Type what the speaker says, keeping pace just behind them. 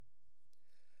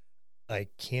I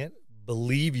can't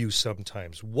believe you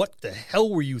sometimes. What the hell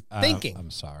were you thinking? I'm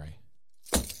sorry.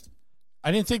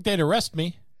 I didn't think they'd arrest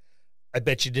me. I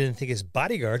bet you didn't think his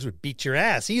bodyguards would beat your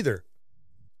ass either.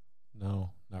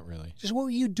 No, not really. Just what were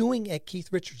you doing at Keith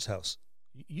Richards' house?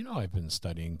 You know I've been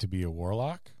studying to be a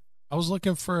warlock. I was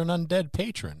looking for an undead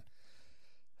patron.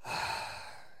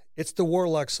 It's the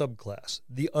Warlock subclass,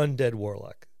 the Undead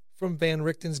Warlock, from Van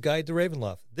Richten's Guide to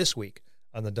Ravenloft, this week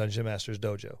on the Dungeon Master's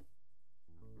Dojo.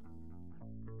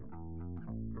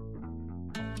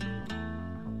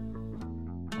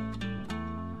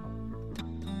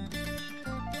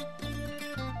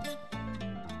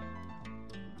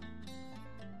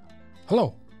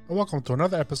 Hello, and welcome to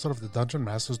another episode of the Dungeon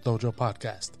Master's Dojo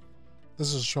podcast.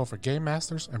 This is a show for game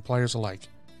masters and players alike.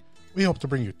 We hope to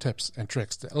bring you tips and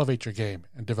tricks to elevate your game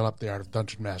and develop the art of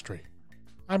dungeon mastery.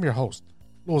 I'm your host,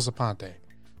 Louis Aponte,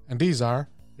 and these are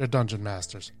your Dungeon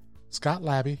Masters, Scott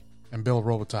Labby and Bill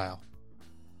Robotile.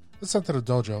 Let's enter the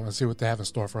dojo and see what they have in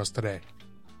store for us today.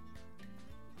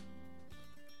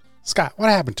 Scott, what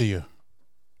happened to you?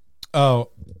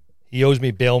 Oh, He owes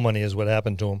me bail money is what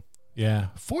happened to him. yeah.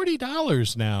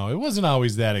 $40 now. It wasn't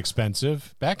always that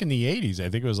expensive. Back in the 80s, I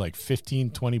think it was like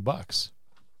 $15-20.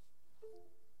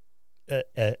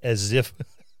 As if...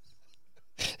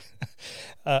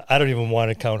 I don't even want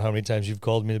to count how many times you've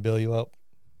called me to bail you out.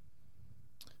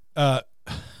 I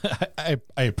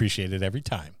appreciate it every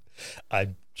time.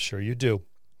 I'm sure you do.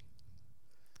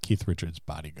 Keith Richards'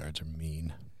 bodyguards are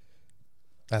mean.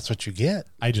 That's what you get.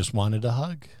 I just wanted a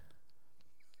hug.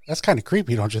 That's kind of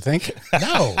creepy, don't you think?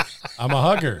 No, I'm a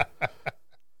hugger.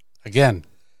 Again,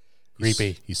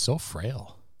 creepy. He's so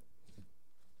frail.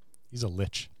 He's a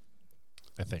lich,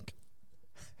 I think.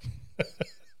 I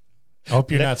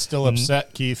hope you're not still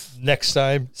upset, Keith. Next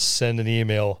time, send an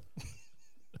email.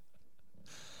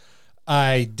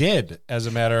 I did, as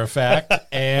a matter of fact,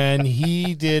 and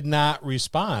he did not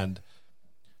respond.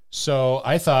 So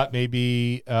I thought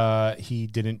maybe he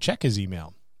didn't check his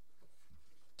email.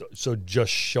 So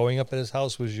just showing up at his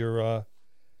house was your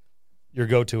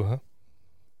go-to,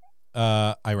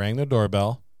 huh? I rang the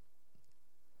doorbell,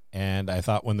 and I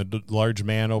thought when the large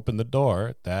man opened the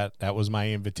door, that was my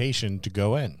invitation to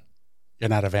go in. You're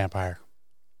not a vampire.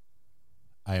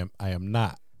 I am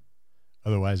not.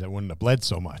 Otherwise, I wouldn't have bled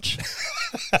so much.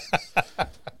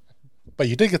 But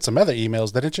you did get some other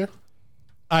emails, didn't you?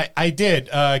 I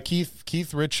did.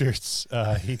 Keith Richards,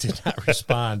 he did not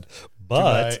respond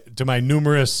But to my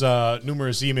numerous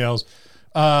emails.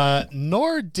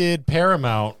 Nor did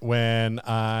Paramount when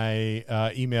I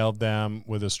emailed them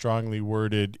with a strongly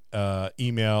worded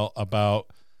email about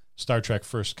Star Trek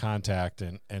First Contact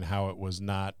and how it was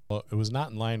not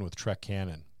in line with Trek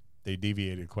canon. They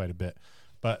deviated quite a bit.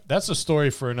 But that's a story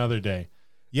for another day.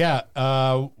 Yeah,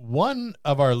 one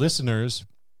of our listeners,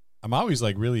 I'm always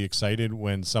like really excited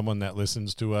when someone that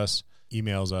listens to us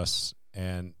emails us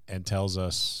and tells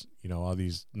us, you know, all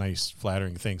these nice,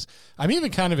 flattering things. I'm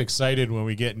even kind of excited when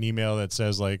we get an email that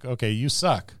says like, okay, you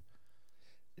suck.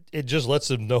 it just lets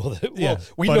them know that, well, Yeah,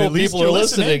 we but know at least people are you're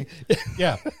listening.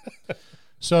 Yeah.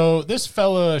 So this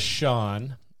fella,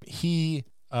 Sean, he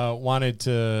wanted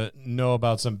to know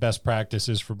about some best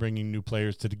practices for bringing new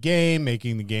players to the game,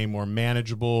 making the game more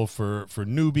manageable for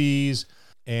newbies.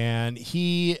 And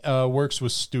he works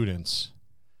with students.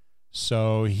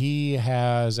 So he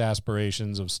has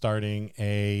aspirations of starting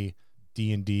a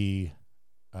D&D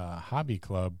hobby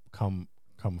club come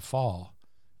fall,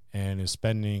 and is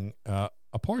spending a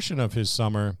portion of his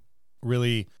summer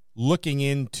really looking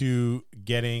into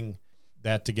getting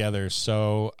that together.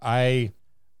 So I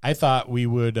thought we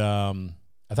would call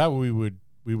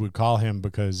him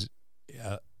because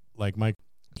like Mike,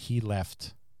 he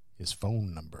left his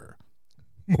phone number.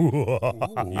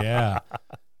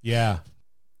 Yeah.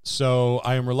 So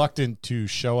I am reluctant to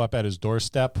show up at his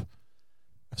doorstep,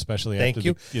 especially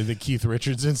after the Keith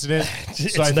Richards incident.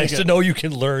 It's So I nice think to know you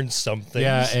can learn some things.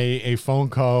 Yeah, a phone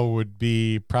call would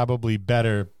be probably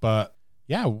better. But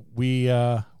yeah, we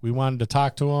wanted to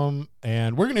talk to him,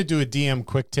 and we're going to do a DM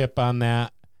quick tip on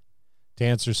that to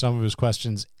answer some of his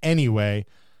questions anyway.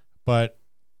 But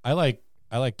I like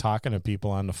talking to people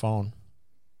on the phone.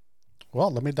 Well,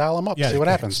 let me dial them up, Yeah, see what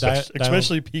happens.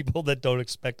 Especially people that don't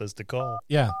expect us to call.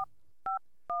 Yeah.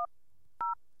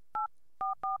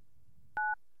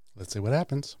 Let's see what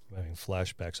happens. I'm having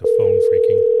flashbacks of phone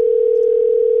freaking.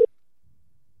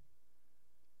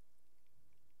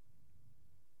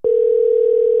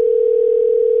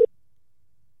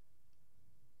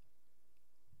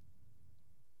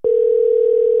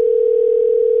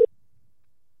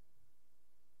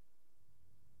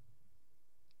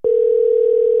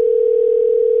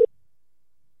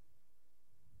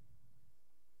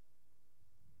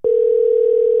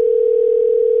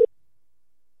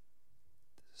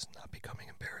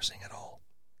 embarrassing at all.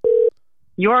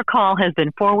 Your call has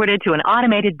been forwarded to an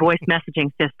automated voice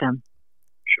messaging system.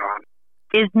 Sean.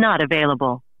 Is not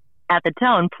available. At the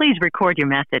tone, please record your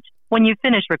message. When you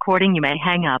finish recording, you may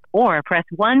hang up or press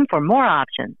 1 for more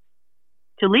options.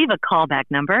 To leave a callback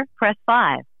number, press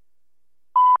 5.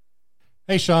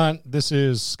 Hey, Sean, this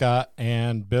is Scott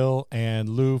and Bill and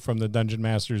Lou from the Dungeon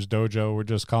Masters Dojo. We're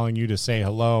just calling you to say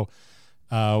hello.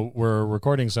 We're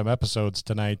recording some episodes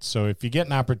tonight, so if you get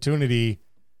an opportunity,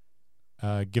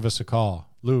 give us a call.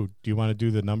 Lou, do you want to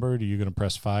do the number? Are you going to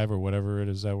press 5 or whatever it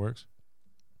is that works?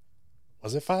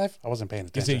 Was it 5? I wasn't paying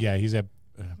attention. He's at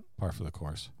par for the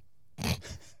course.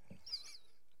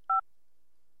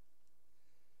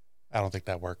 I don't think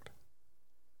that worked.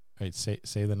 All right, say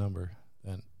the number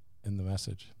then in the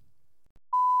message.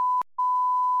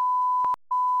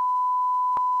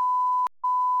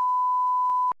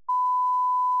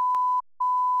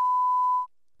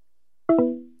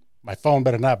 My phone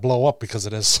better not blow up because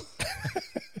of this.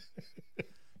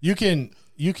 You can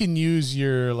use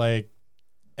your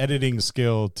editing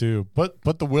skill to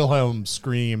put the Wilhelm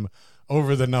scream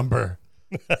over the number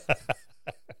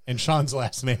and Sean's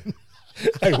last name.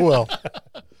 I will.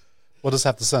 We'll just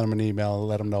have to send him an email and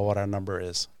let him know what our number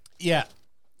is. Yeah.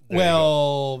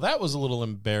 Well, that was a little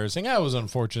embarrassing. I was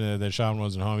unfortunate that Sean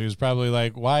wasn't home. He was probably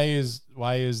like, why is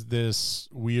this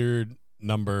weird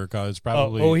number? Because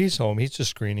probably he's home. He's just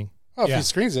screening. Oh, if he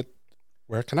screens it,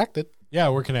 we're connected. Yeah,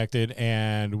 we're connected,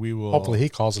 and we will. Hopefully, he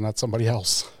calls and not somebody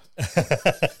else.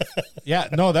 Yeah,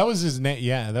 no, that was his name.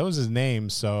 Yeah, that was his name.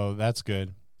 So that's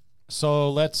good. So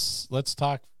let's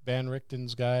talk Van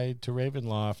Richten's Guide to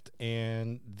Ravenloft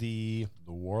and the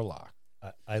Warlock.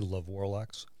 I love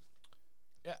Warlocks.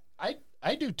 Yeah,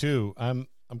 I do too. I'm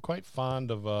quite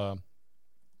fond of.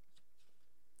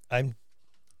 I'm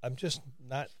just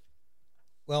not.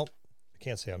 Well, I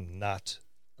can't say I'm not.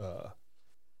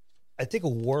 I think a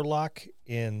Warlock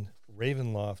in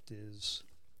Ravenloft is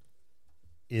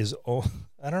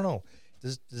I don't know.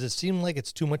 Does it seem like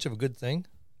it's too much of a good thing?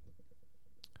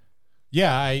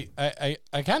 Yeah, I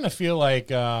kind of feel like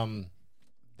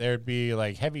there'd be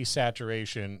heavy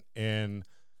saturation in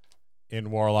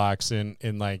Warlocks in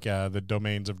the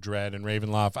domains of Dread and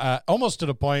Ravenloft, almost to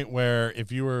the point where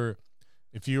if you were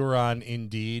on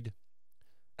Indeed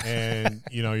and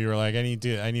you were like, I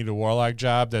need a Warlock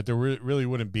job, that there really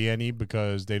wouldn't be any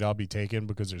because they'd all be taken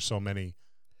because there's so many.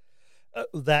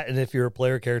 That, and if you're a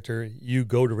player character, you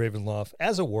go to Ravenloft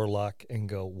as a Warlock and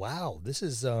go, wow, this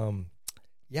is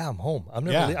yeah, I'm home. I'm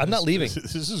not leaving.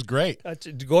 This is great.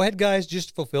 Go ahead, guys.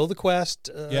 Just fulfill the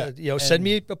quest. Send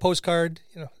me a postcard.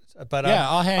 But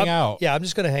I'll hang out. Yeah, I'm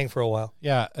just going to hang for a while.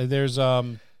 Yeah, there's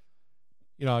I'll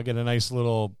get a nice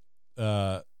little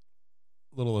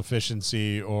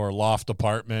efficiency or loft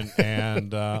apartment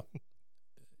and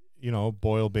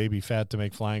boil baby fat to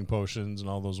make flying potions and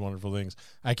all those wonderful things.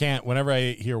 Whenever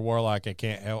I hear Warlock, I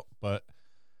can't help but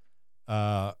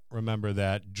remember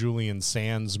that Julian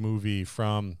Sands movie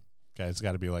from, it's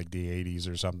got to be like the 80s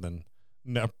or something,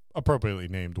 appropriately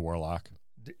named Warlock.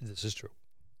 This is true.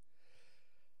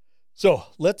 So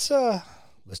let's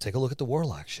take a look at the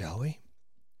Warlock, shall we?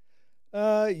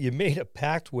 You made a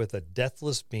pact with a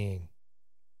deathless being.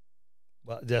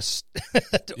 Well, just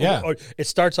it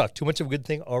starts off too much of a good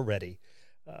thing already.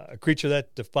 A creature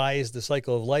that defies the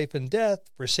cycle of life and death,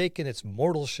 forsaken its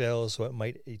mortal shell so it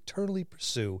might eternally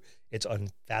pursue its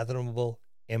unfathomable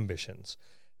ambitions.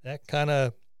 That kind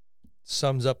of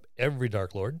sums up every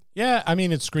Dark Lord. Yeah, I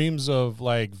mean, it screams of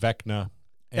Vecna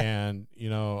and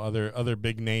other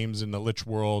big names in the Lich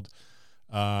world,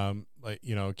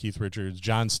 Keith Richards,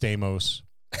 John Stamos.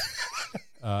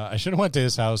 I should have went to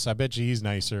his house. I bet you he's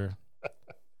nicer.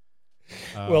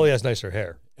 Well, he has nicer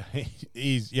hair.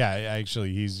 He's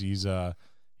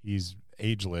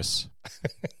ageless.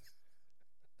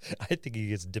 I think he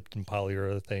gets dipped in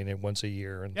polyurethane once a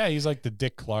year. And yeah, he's like the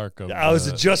Dick Clark of. I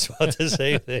was just about to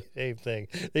say the same thing.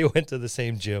 They went to the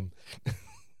same gym.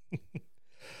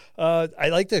 I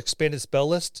like the expanded spell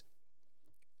list.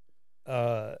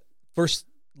 First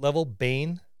level,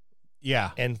 Bane.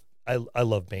 Yeah, and I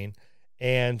love Bane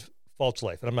and False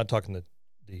Life, and I'm not talking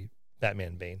the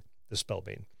Batman Bane, the spell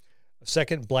Bane.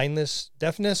 Second, blindness,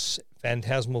 deafness,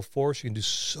 phantasmal force. You can do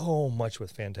so much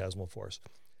with phantasmal force.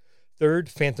 Third,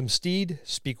 phantom steed,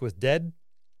 speak with dead.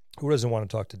 Who doesn't want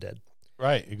to talk to dead?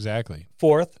 Right, exactly.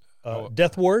 Fourth,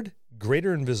 death ward,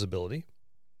 greater invisibility.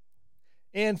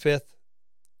 And fifth,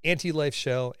 anti-life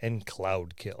shell and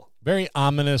cloud kill. Very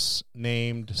ominous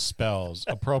named spells,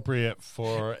 appropriate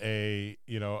for a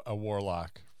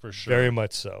warlock for sure. Very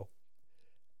much so.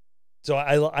 So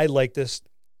I like this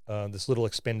little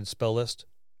expanded spell list.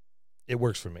 It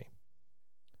works for me.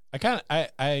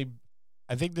 I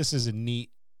think this is a neat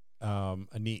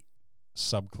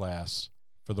subclass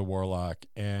for the Warlock,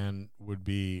 and would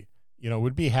be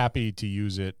happy to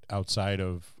use it outside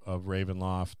of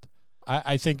Ravenloft.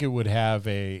 I think it would have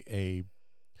a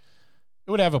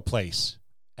place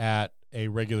at a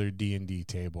regular D&D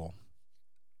table.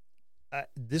 I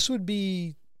think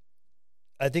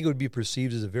it would be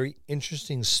perceived as a very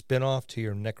interesting spin-off to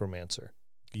your Necromancer.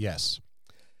 Yes.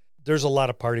 There's a lot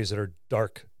of parties that are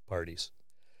dark parties.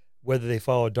 Whether they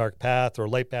follow a dark path or a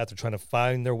light path, they're trying to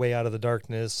find their way out of the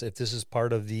darkness. If this is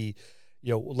part of the,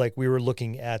 like we were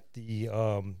looking at the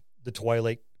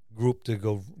Twilight group to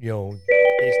go,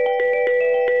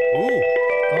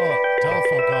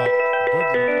 telephone call.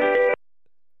 Good.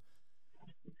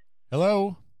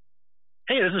 Hello.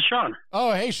 Hey, this is Sean.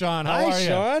 Oh, hey, Sean. How are you?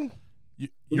 Sean. You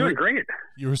doing great.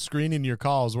 You were screening your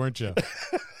calls, weren't you?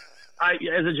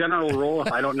 As a general rule,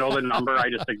 if I don't know the number, I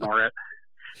just ignore it.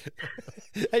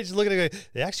 I just look at it.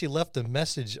 They actually left a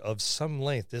message of some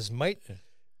length. This might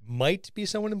be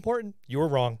someone important. You were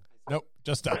wrong. Nope,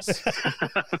 just us.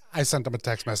 I sent him a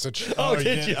text message. Oh,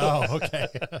 did you? Oh, okay.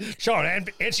 Sean,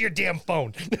 answer your damn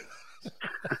phone.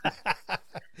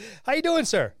 How you doing,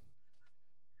 sir?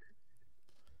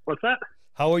 What's that?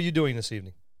 How are you doing this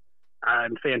evening?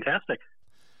 I'm fantastic.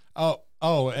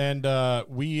 Oh, and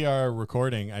we are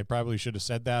recording. I probably should have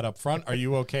said that up front. Are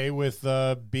you okay with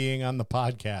being on the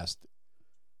podcast?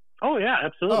 Oh, yeah,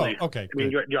 absolutely. Oh, okay. I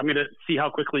mean, do you want me to see how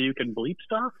quickly you can bleep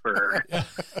stuff? Or?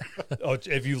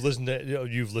 If you've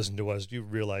listened to us, you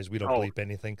realize we don't bleep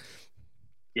anything.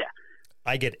 Yeah.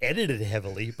 I get edited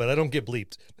heavily, but I don't get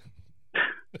bleeped.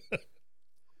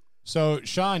 So,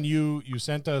 Sean, you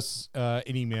sent us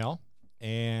an email,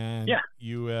 and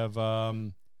you have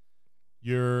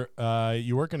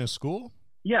you work in a school?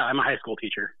 Yeah, I'm a high school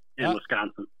teacher in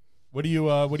Wisconsin. What do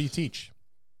you teach?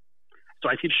 So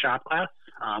I teach shop class,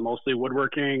 mostly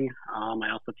woodworking. I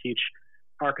also teach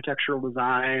architectural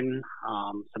design,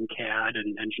 some CAD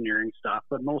and engineering stuff,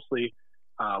 but mostly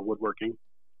woodworking.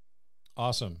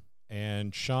 Awesome.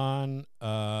 And Sean's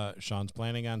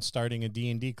planning on starting a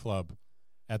D&D club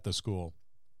at the school.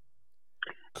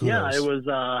 Kudos. Yeah,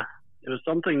 it was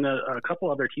something that a couple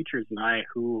other teachers and I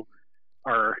who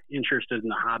are interested in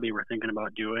the hobby were thinking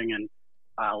about doing, and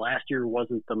last year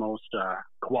wasn't the most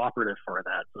cooperative for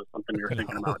that, so it's something we were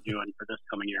thinking about doing for this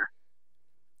coming year.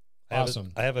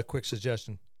 Awesome. I have a quick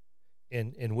suggestion.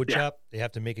 In woodshop, they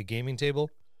have to make a gaming table,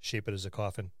 shape it as a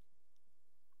coffin.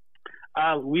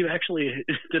 We actually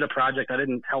did a project. I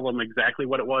didn't tell them exactly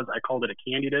what it was. I called it a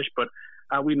candy dish, but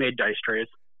we made dice trays.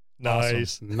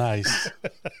 Nice. Awesome. Nice.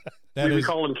 We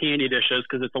call them candy dishes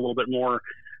because it's a little bit more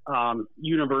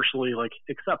universally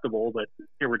acceptable, but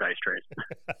here were dice trays.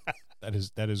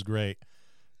 That is great.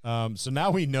 So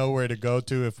now we know where to go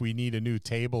to if we need a new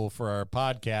table for our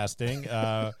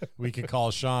podcasting. We can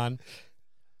call Sean.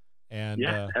 And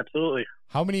absolutely.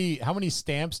 How many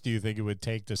stamps do you think it would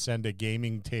take to send a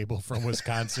gaming table from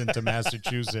Wisconsin to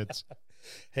Massachusetts?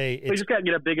 Hey, we just got to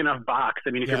get a big enough box. I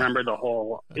mean, if you remember the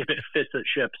whole, if it fits, it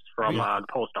ships from the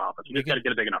post office. We just got to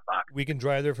get a big enough box. We can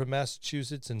drive there from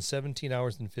Massachusetts in 17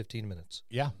 hours and 15 minutes.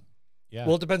 Yeah.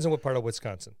 Well, it depends on what part of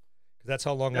Wisconsin. Because that's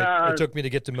how long it took me to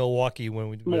get to Milwaukee when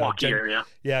we Milwaukee area.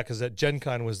 Yeah, because Gen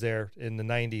Con was there in the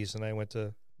 90s, and I went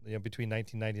to between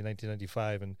 1990 and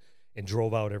 1995 and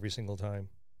drove out every single time,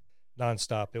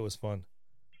 nonstop. It was fun.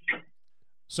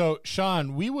 So,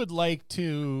 Sean, we would like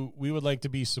to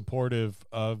be supportive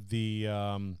of the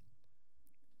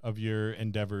of your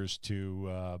endeavors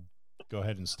to go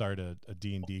ahead and start a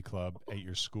D&D club at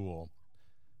your school.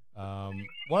 One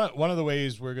of the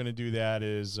ways we're going to do that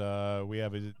is we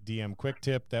have a DM quick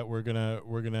tip that we're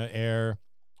gonna air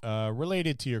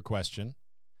related to your question,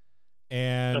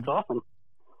 and that's awesome.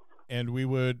 And we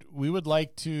would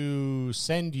like to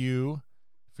send you,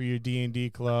 for your D&D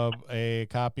club, a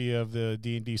copy of the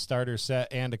D&D starter set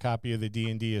and a copy of the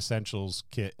D&D essentials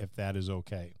kit, if that is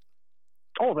okay.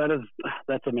 Oh,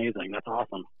 that's amazing. That's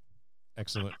awesome.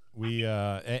 Excellent. We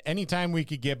anytime we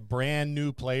could get brand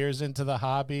new players into the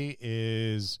hobby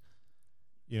is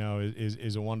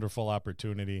a wonderful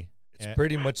opportunity. It's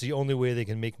pretty much the only way they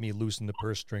can make me loosen the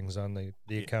purse strings on the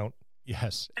account.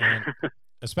 Yes, and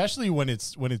especially when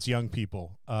it's young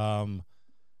people.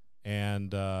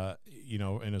 And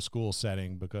in a school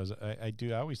setting, because I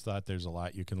always thought there's a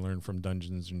lot you can learn from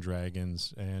Dungeons and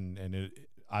Dragons, and it,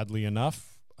 oddly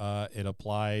enough, it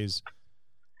applies,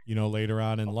 later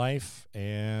on in life,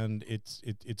 and it's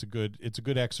a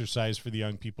good exercise for the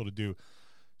young people to do.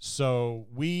 So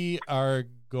we are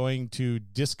going to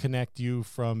disconnect you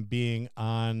from being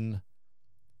on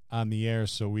the air,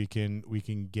 so we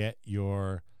can get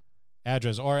your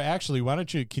address. Or actually,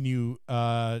 can you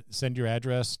send your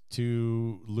address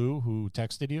to Lou, who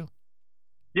texted you?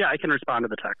 Yeah, I can respond to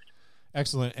the text.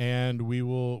 Excellent. And we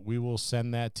will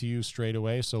send that to you straight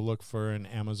away. So look for an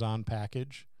Amazon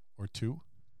package or 2.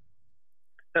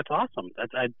 That's awesome.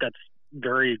 That's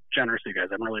very generous of you guys.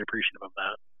 I'm really appreciative of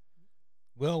that.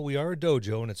 Well, we are a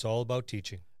dojo, and it's all about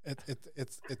teaching.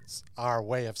 It's our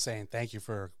way of saying thank you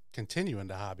for continuing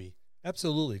the hobby.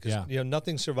 Absolutely, because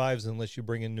nothing survives unless you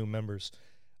bring in new members,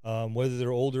 whether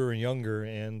they're older or younger.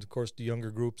 And of course, the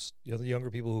younger groups, the younger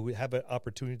people who have an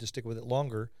opportunity to stick with it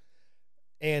longer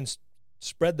and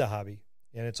spread the hobby.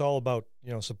 And it's all about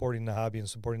supporting the hobby and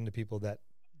supporting the people that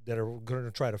are going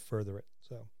to try to further it.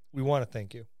 So we want to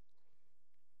thank you.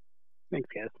 Thanks,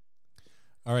 guys.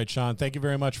 All right, Sean, thank you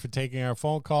very much for taking our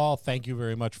phone call. Thank you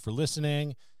very much for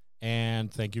listening.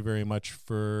 And thank you very much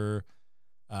for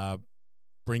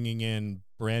bringing in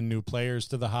brand new players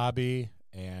to the hobby.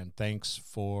 And thanks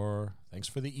for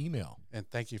the email. And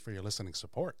thank you for your listening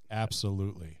support.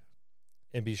 Absolutely.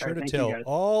 And be sure to tell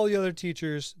all the other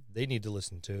teachers they need to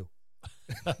listen too.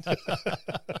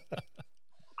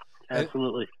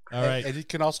 Absolutely. All right. And you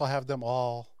can also have them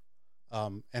all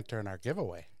enter in our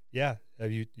giveaway. Yeah.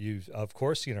 Have you've of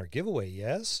course seen our giveaway,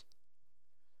 yes?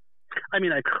 I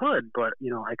mean, I could, but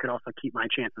I could also keep my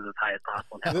chances as high as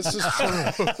possible. This is true.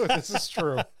 This is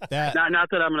true. Not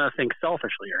that I'm going to think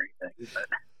selfishly or anything,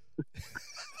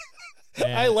 but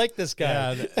I like this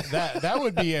guy. Yeah, that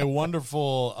would be a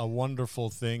wonderful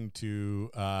thing to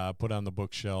put on the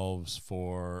bookshelves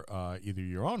for either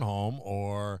your own home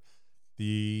or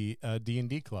the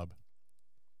D&D club.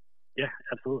 Yeah,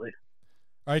 absolutely.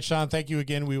 All right, Sean, thank you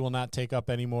again. We will not take up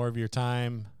any more of your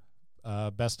time.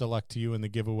 Best of luck to you in the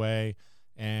giveaway,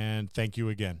 and thank you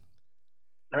again.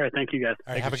 All right, thank you, guys.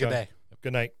 All right, have a good day.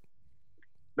 Good night.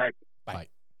 Bye. Bye.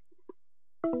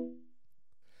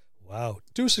 Wow,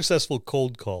 2 successful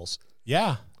cold calls.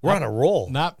 Yeah, we're on a roll.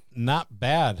 Not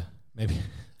bad. Maybe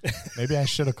I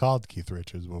should have called Keith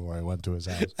Richards before I went to his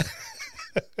house.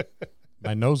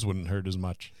 My nose wouldn't hurt as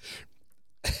much.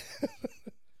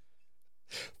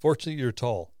 Fortunately, you're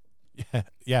tall.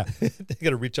 Yeah. They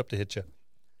got to reach up to hit you.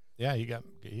 Yeah, you got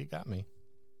me.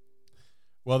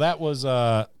 Well, that's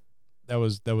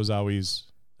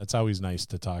always nice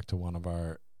to talk to one of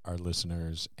our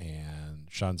listeners, and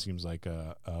Sean seems like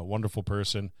a wonderful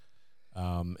person,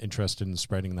 interested in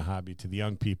spreading the hobby to the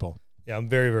young people. Yeah, I'm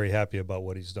very, very happy about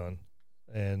what he's done,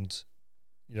 and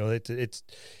it's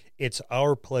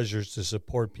our pleasure to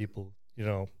support people,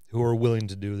 who are willing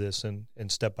to do this and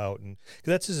step out, and 'cause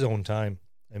that's his own time.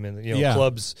 I mean,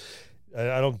 clubs.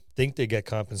 I don't think they get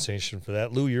compensation for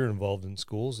that. Lou, you're involved in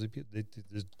schools. The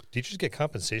teachers get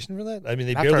compensation for that? I mean,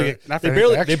 they barely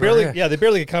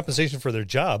get compensation for their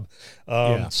job.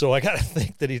 So I got to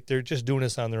think that they're just doing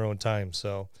this on their own time.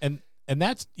 So and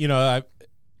that's not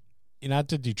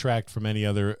to detract from any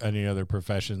other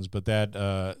professions, but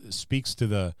that speaks to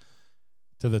the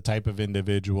type of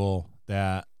individual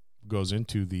that goes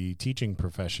into the teaching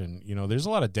profession. There's a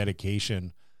lot of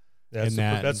dedication. That's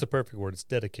the perfect word. It's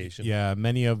dedication. Yeah,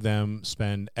 many of them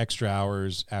spend extra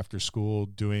hours after school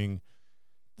doing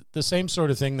the same sort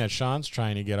of thing that Sean's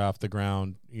trying to get off the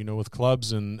ground, with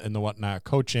clubs and the whatnot,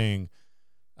 coaching,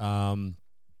 mentoring.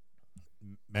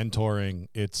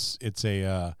 It's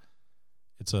a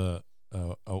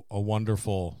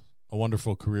wonderful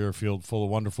career field full of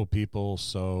wonderful people.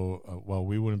 So,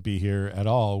 we wouldn't be here at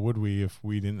all, would we, if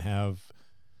we didn't have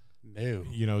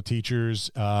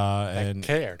teachers and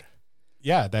cared.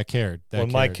 Yeah, that cared.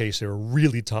 In my case, they were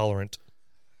really tolerant.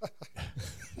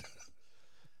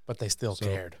 But they still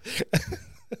cared.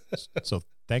 So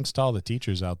thanks to all the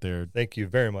teachers out there. Thank you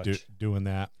very much. Doing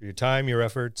that. For your time, your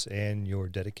efforts, and your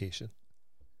dedication.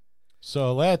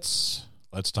 So let's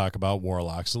talk about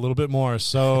Warlocks a little bit more.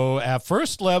 So at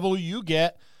first level, you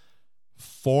get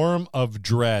Form of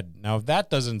Dread. Now, if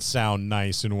that doesn't sound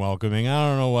nice and welcoming, I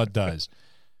don't know what does.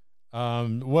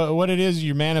 What it is,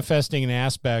 you're manifesting an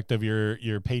aspect of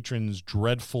your patron's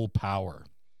dreadful power.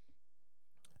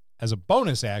 As a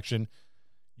bonus action,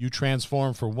 you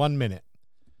transform for 1 minute.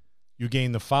 You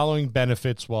gain the following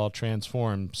benefits while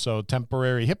transformed. So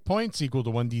temporary hit points equal to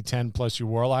 1d10 plus your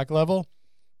Warlock level.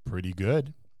 Pretty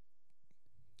good.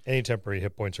 Any temporary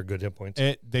hit points are good hit points.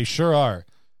 They sure are.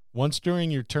 Once during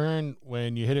your turn,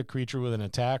 when you hit a creature with an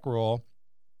attack roll,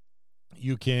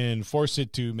 you can force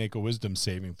it to make a wisdom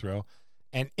saving throw.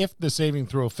 And if the saving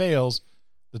throw fails,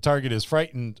 the target is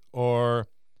frightened or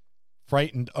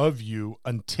frightened of you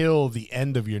until the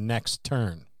end of your next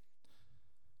turn.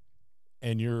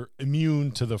 And you're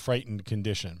immune to the frightened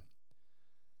condition.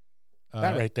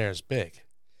 That right there is big.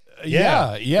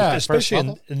 Yeah.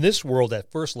 Especially in this world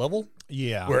at first level.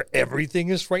 Yeah. Where everything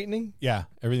is frightening. Yeah,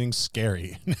 everything's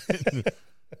scary.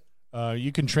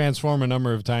 You can transform a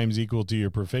number of times equal to your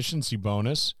proficiency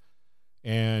bonus,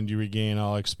 and you regain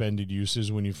all expended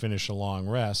uses when you finish a long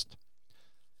rest.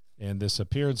 And this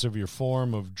appearance of your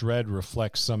form of dread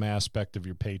reflects some aspect of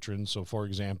your patron. So, for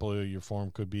example, your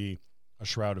form could be a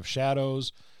shroud of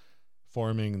shadows,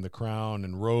 forming the crown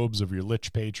and robes of your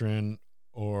lich patron,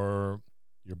 or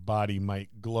your body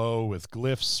might glow with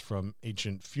glyphs from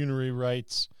ancient funerary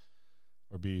rites,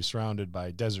 or be surrounded by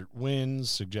desert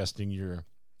winds, suggesting your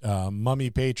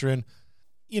mummy patron.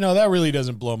 That really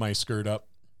doesn't blow my skirt up.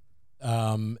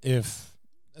 If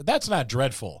that's not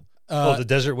dreadful. The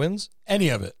desert winds? Any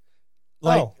of it.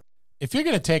 If you're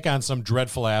going to take on some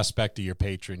dreadful aspect of your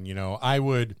patron, I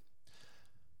would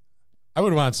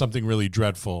want something really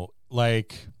dreadful,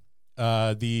 like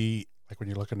when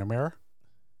you look in the mirror.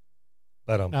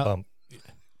 This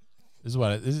is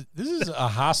what this is a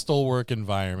hostile work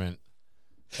environment,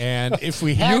 and if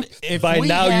we had,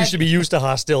 you should be used to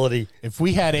hostility. If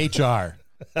we had HR,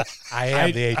 I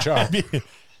am the HR.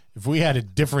 If we had a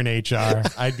different HR,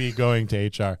 I'd be going to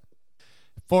HR.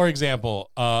 For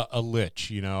example, a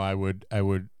lich, I would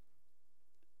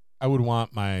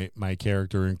want my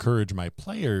character, encourage my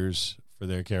players for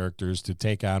their characters to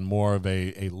take on more of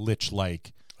a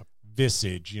lich-like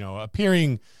visage,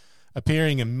 appearing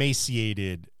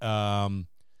emaciated,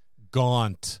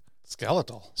 gaunt,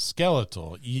 skeletal,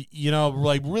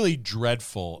 like really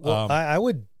dreadful. Well, I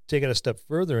would take it a step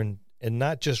further and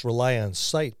not just rely on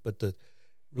sight, but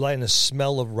rely on the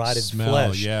smell of rotted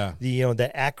flesh. Yeah.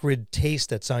 The acrid taste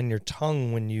that's on your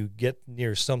tongue when you get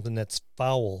near something that's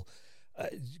foul.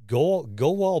 Go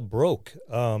all broke.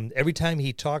 Every time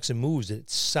he talks and moves, it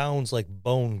sounds like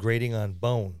bone grating on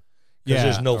bone. Because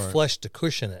there's no flesh to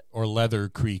cushion it. Or leather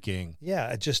creaking.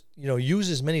 Yeah, just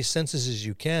use as many senses as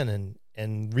you can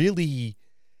and really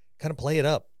kind of play it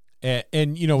up.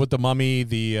 And with the mummy,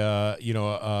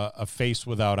 a face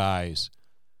without eyes.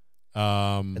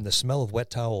 And the smell of wet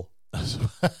towel.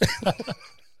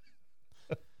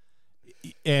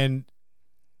 And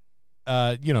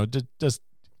just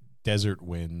desert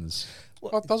winds.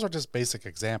 Well, those are just basic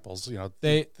examples.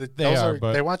 They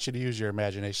want you to use your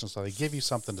imagination, so they give you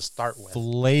something to start with.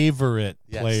 Flavor it,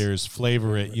 yes. Players.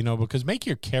 Flavor it. Because make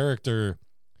your character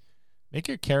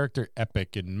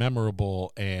epic and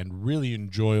memorable and really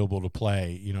enjoyable to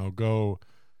play. Go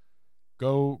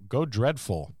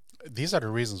dreadful. These are the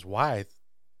reasons why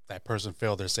that person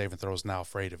failed their saving throws, now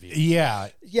afraid of you. Yeah.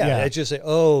 I just say,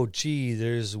 oh, gee,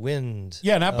 there's wind.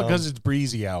 Yeah, not because it's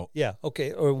breezy out. Yeah,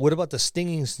 okay. Or what about the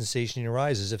stinging sensation in your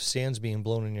eyes as if sand's being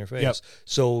blown in your face? Yep.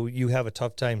 So you have a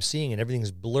tough time seeing and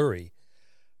everything's blurry.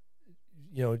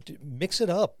 Mix it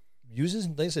up. Use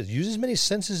as many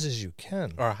senses as you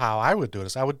can. Or how I would do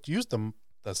this, I would use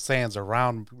the sands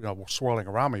around, swirling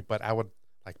around me, but I would,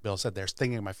 like Bill said, they're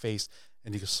stinging my face,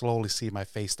 and you can slowly see my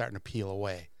face starting to peel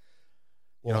away.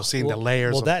 Seeing the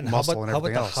layers of muscle and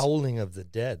everything else. How about the howling of the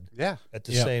dead? Yeah. At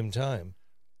the same time.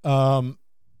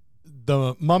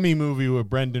 The Mummy movie with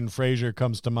Brendan Fraser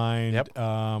comes to mind.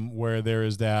 Yep. Where there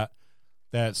is that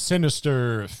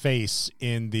sinister face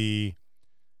in the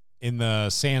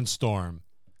sandstorm.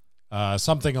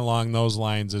 Something along those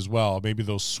lines as well. Maybe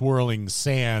those swirling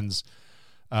sands.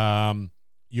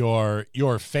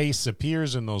 Your face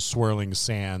appears in those swirling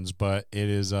sands, but it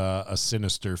is a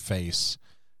sinister face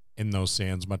in those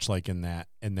sands, much like in that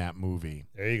movie.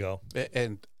 There you go.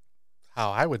 And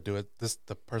how I would do it,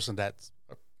 the person that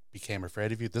became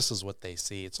afraid of you, this is what they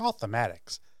see. It's all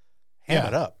thematics. Ham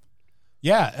it up.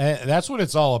 Yeah, that's what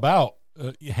it's all about.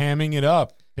 Hamming it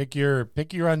up. Pick your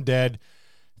undead.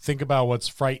 Think about what's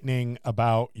frightening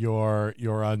about your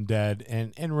undead,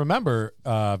 and remember,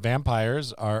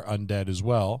 vampires are undead as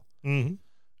well.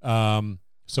 Mm-hmm.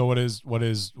 So what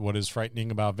is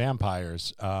frightening about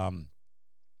vampires?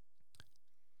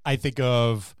 I think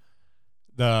of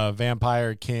the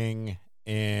Vampire King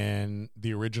in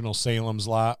the original Salem's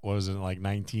Lot. What was it, like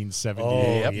 1978?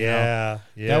 Oh, yeah.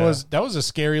 That was a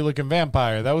scary looking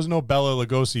vampire. That was no Bela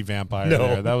Lugosi vampire.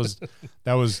 No. There.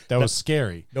 That was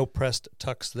scary. No pressed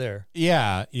tux there.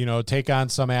 Yeah, take on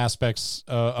some aspects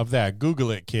of that. Google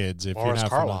it, kids. If Boris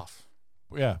you're not Karloff.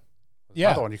 Yeah.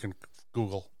 Another one you can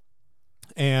Google.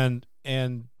 And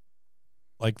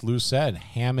like Lou said,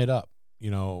 ham it up.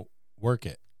 Work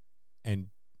it. And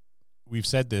we've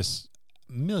said this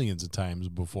millions of times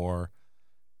before.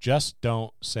 Just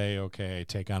don't say, okay,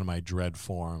 take on my dread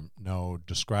form. No,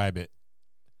 describe it.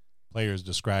 Players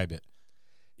describe it.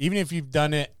 Even if you've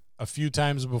done it a few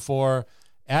times before,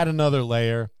 add another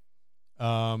layer.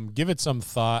 Give it some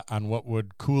thought on what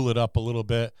would cool it up a little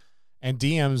bit. And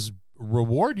DMs,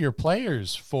 reward your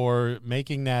players for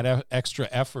making that extra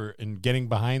effort and getting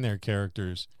behind their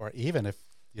characters. Or even if,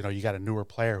 you got a newer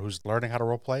player who's learning how to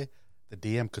role play, the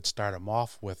DM could start him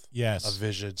off with a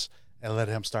visions and let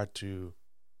him start to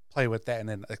play with that and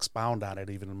then expound on it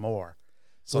even more.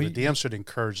 So the DM should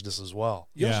encourage this as well.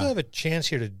 You also have a chance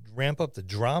here to ramp up the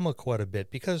drama quite a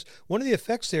bit, because one of the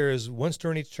effects there is once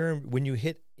during each turn, when you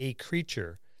hit a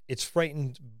creature, it's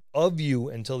frightened of you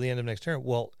until the end of next turn.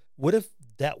 Well, what if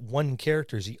that one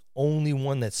character is the only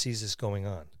one that sees this going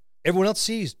on? Everyone else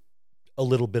sees a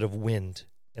little bit of wind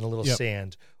and a little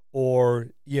sand, or,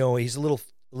 he's a little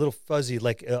fuzzy,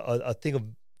 like a thing of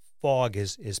fog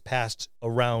is passed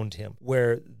around him,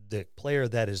 where the player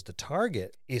that is the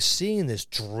target is seeing this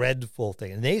dreadful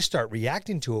thing, and they start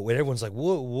reacting to it when everyone's like,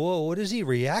 whoa, what is he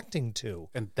reacting to?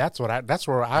 And that's where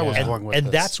I was going with this.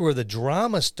 And that's where the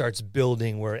drama starts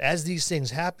building, where as these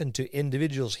things happen to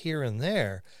individuals here and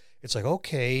there, it's like,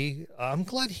 okay, I'm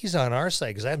glad he's on our side,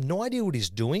 because I have no idea what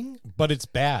he's doing. But it's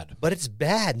bad.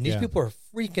 And these people are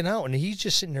freaking out, and he's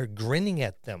just sitting there grinning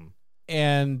at them.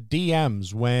 And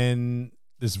DMs, when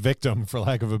this victim, for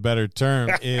lack of a better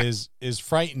term, is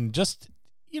frightened, just,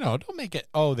 don't make it,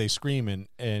 they scream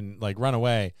and like run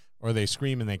away, or they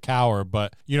scream and they cower.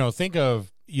 But, think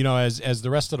of, as the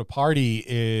rest of the party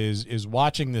is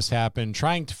watching this happen,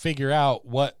 trying to figure out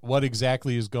what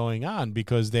exactly is going on,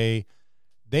 because they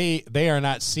are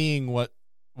not seeing what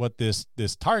this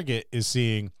target is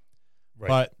seeing. Right.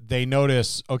 But they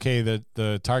notice, okay,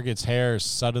 the target's hair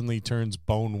suddenly turns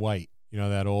bone white.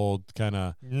 That old kind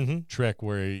of trick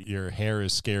where your hair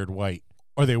is scared white.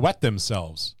 Or they wet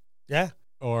themselves. Yeah.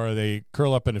 Or they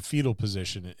curl up in a fetal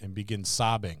position and begin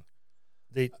sobbing.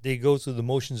 They go through the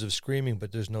motions of screaming,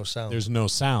 but there's no sound. There's no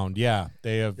sound, yeah.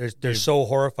 They're so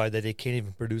horrified that they can't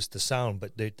even produce the sound,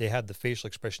 but they have the facial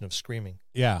expression of screaming.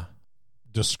 Yeah.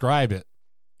 Describe it,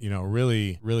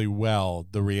 really, really well,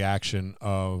 the reaction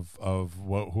of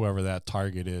whoever that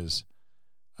target is.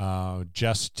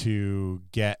 Just to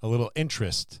get a little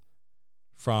interest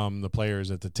from the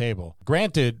players at the table.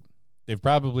 Granted, they've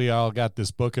probably all got this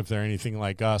book if they're anything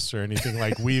like us or anything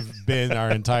like we've been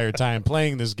our entire time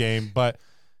playing this game, but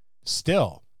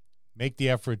still, make the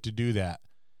effort to do that.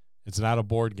 It's not a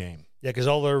board game. Yeah, because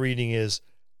all they're reading is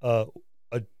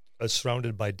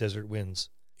surrounded by desert winds.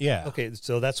 Yeah. Okay,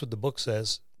 so that's what the book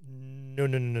says. No.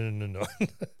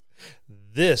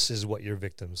 This is what your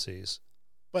victim sees.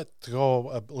 But to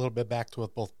go a little bit back to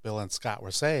what both Bill and Scott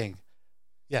were saying,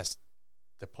 yes,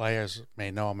 the players may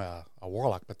know I'm a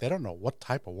warlock, but they don't know what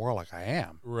type of warlock I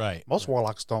am. Right. Most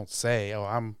warlocks don't say,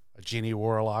 I'm a genie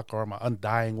warlock, or I'm an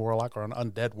undying warlock, or an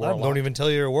undead warlock. Don't even tell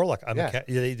you you're a warlock.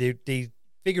 They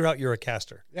figure out you're a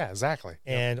caster. Yeah, exactly.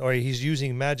 Or he's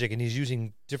using magic, and he's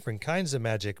using different kinds of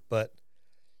magic, but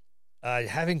I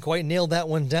haven't quite nailed that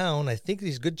one down. I think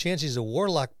there's good chance he's a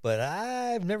warlock, but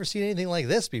I've never seen anything like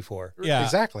this before. Yeah,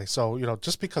 exactly. So,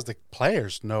 just because the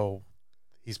players know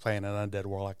he's playing an undead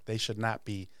warlock, they should not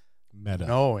be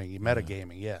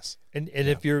metagaming. Yes. And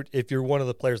if you're one of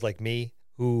the players like me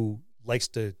who likes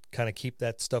to kind of keep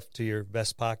that stuff to your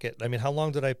vest pocket. I mean, how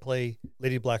long did I play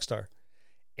Lady Blackstar?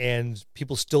 And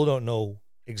people still don't know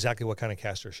exactly what kind of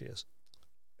caster she is.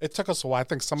 It took us a while. I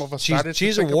think some of us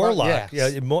she's a warlock.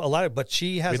 But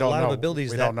she has a lot of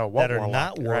abilities that are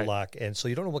not warlock, and so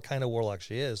you don't know what kind of warlock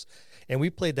she is. And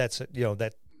we played that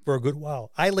for a good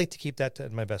while. I like to keep that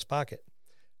in my vest pocket.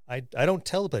 I don't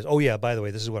tell the players, oh yeah, by the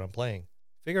way, this is what I'm playing.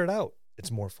 Figure it out.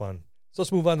 It's more fun. So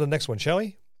let's move on to the next one, shall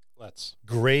we? Let's.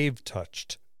 Grave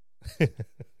Touched.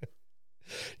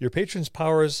 Your patron's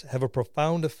powers have a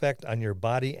profound effect on your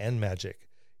body and magic.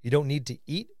 You don't need to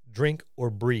eat, drink,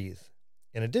 or breathe.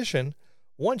 In addition,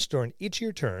 once during each of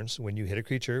your turns, when you hit a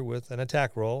creature with an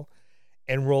attack roll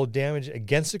and roll damage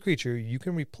against the creature, you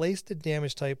can replace the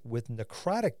damage type with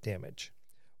necrotic damage.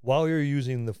 While you're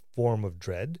using the form of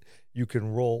dread, you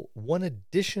can roll one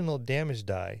additional damage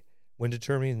die when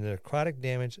determining the necrotic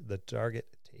damage the target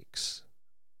takes.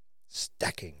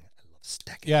 Stacking. I love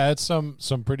stacking. Yeah, it's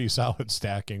some pretty solid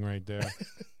stacking right there.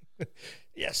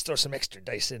 Yes, throw some extra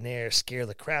dice in there, scare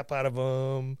the crap out of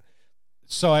them.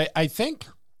 So I think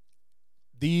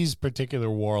these particular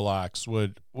warlocks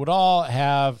would all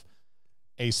have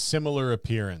a similar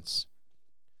appearance,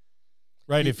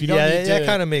 right? If you don't need that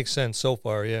kind of makes sense so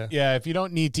far, yeah. Yeah, if you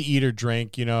don't need to eat or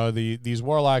drink, these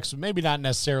warlocks would maybe not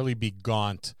necessarily be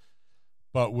gaunt,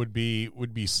 but would be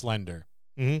slender.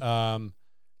 Mm-hmm.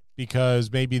 Because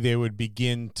maybe they would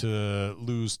begin to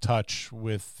lose touch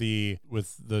with the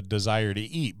desire to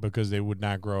eat, because they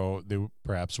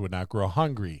perhaps would not grow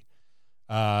hungry.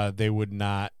 They would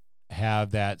not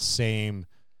have that same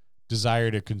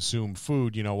desire to consume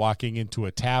food, walking into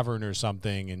a tavern or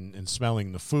something and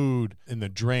smelling the food and the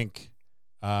drink.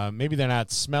 Maybe they're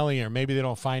not smelling it, or maybe they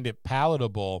don't find it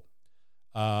palatable,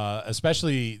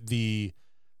 especially the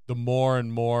more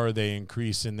and more they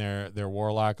increase in their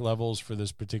warlock levels for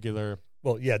this particular.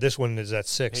 Well, yeah, this one is at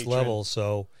 6th patron. level,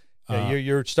 so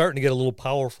you're starting to get a little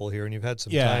powerful here, and you've had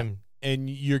some time. And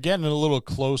you're getting a little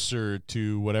closer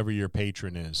to whatever your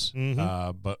patron is.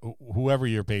 Mm-hmm. But whoever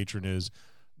your patron is,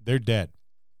 they're dead.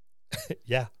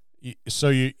 Yeah.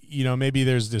 So maybe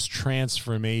there's this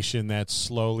transformation that's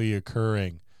slowly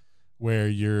occurring where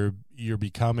you're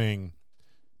becoming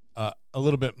a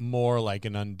little bit more like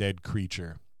an undead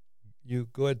creature. You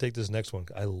go ahead and take this next one.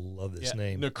 I love this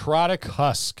name. Necrotic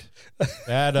Husk.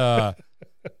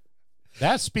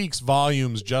 That speaks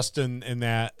volumes just in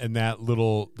that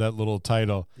little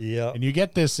title. Yeah. And you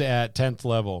get this at 10th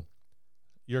level.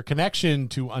 Your connection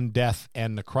to undeath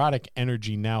and necrotic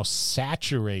energy now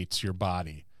saturates your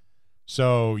body.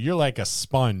 So you're like a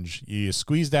sponge. You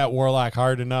squeeze that warlock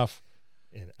hard enough,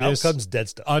 and out comes dead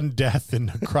stuff. Undeath and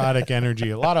necrotic energy.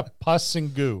 A lot of pus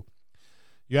and goo.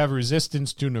 You have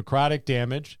resistance to necrotic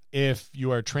damage. If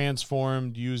you are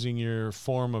transformed using your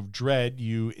form of dread,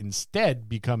 you instead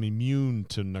become immune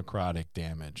to necrotic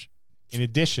damage. In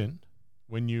addition,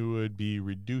 when you would be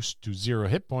reduced to 0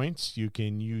 hit points, you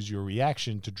can use your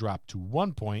reaction to drop to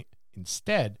 1 point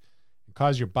instead and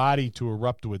cause your body to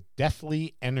erupt with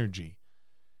deathly energy.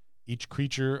 Each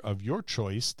creature of your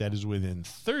choice that is within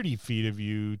 30 feet of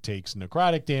you takes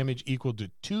necrotic damage equal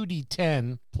to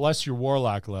 2d10 plus your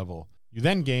warlock level. You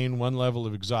then gain 1 level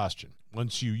of exhaustion.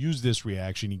 Once you use this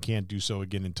reaction, you can't do so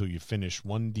again until you finish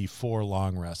 1d4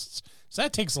 long rests. So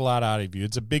that takes a lot out of you.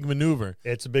 It's a big maneuver.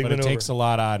 It's a big maneuver. But it takes a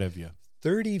lot out of you.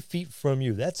 30 feet from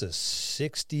you, that's a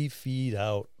 60 feet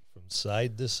out from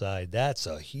side to side. That's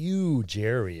a huge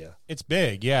area. It's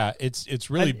big, yeah. It's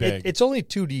really big. It's only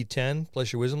 2d10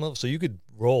 plus your wisdom level, so you could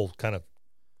roll kind of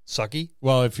sucky.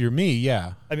 Well, if you're me,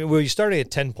 yeah. I mean, you're starting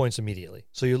at 10 points immediately,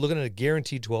 so you're looking at a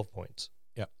guaranteed 12 points.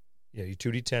 Yep. Yeah, you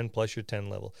 2d10 plus your 10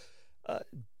 level.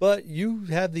 But you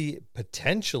have the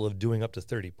potential of doing up to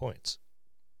 30 points.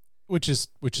 Which is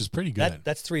pretty good.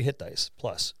 That's 3 hit dice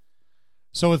plus.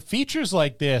 So with features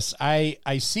like this, I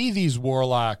see these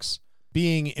warlocks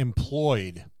being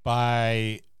employed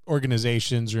by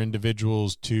organizations or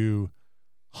individuals to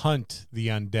hunt the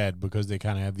undead because they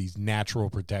kind of have these natural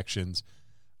protections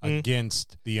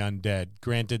against the undead.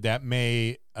 Granted, that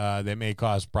may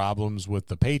cause problems with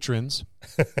the patrons.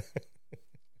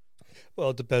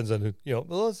 Well, it depends on who,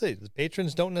 well, let's say the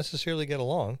patrons don't necessarily get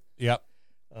along. Yep.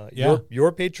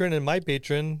 Your patron and my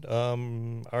patron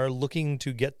are looking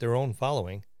to get their own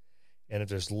following. And if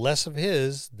there's less of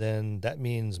his, then that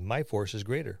means my force is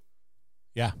greater.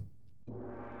 Yeah.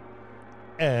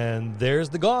 And there's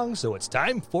the gong, so it's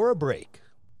time for a break.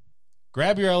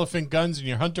 Grab your elephant guns and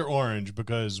your Hunter Orange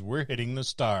because we're hitting the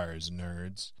stars,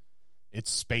 nerds.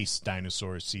 It's space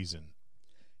dinosaur season.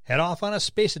 Head off on a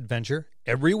space adventure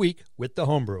every week with The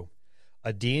Homebrew,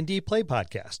 a D&D play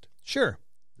podcast. Sure.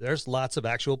 There's lots of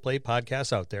actual play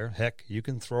podcasts out there. Heck, you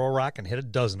can throw a rock and hit a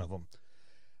dozen of them.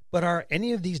 But are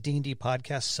any of these D&D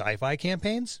podcasts sci-fi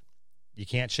campaigns? You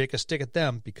can't shake a stick at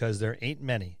them because there ain't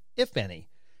many, if any.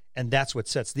 And that's what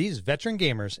sets these veteran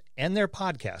gamers and their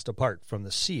podcast apart from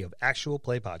the sea of actual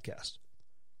play podcasts.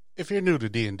 If you're new to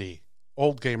D&D,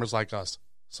 old gamers like us,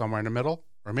 somewhere in the middle,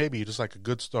 or maybe you just like a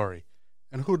good story.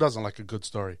 And who doesn't like a good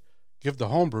story? Give The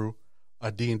Homebrew,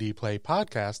 a D&D play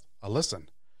podcast, a listen.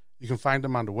 You can find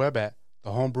them on the web at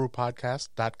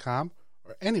thehomebrewpodcast.com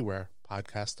or anywhere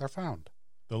podcasts are found.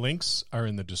 The links are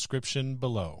in the description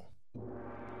below.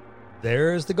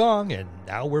 There's the gong, and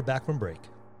now we're back from break.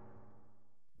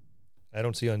 I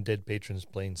don't see undead patrons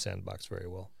playing sandbox very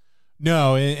well.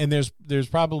 No, and there's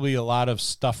probably a lot of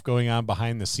stuff going on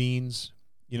behind the scenes,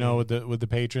 with the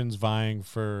patrons vying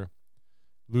for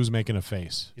Lou's making a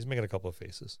face. He's making a couple of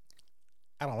faces.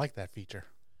 I don't like that feature.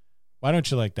 Why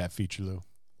don't you like that feature, Lou?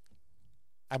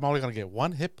 I'm only going to get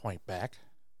 1 hit point back,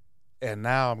 and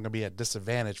now I'm going to be at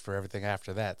disadvantage for everything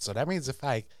after that. So that means if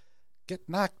I get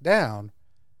knocked down,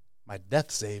 my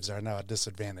death saves are now at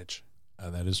disadvantage.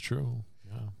 That is true.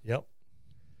 Yeah. Yep.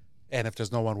 And if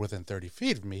there's no one within 30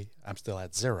 feet of me, I'm still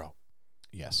at 0.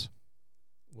 Yes.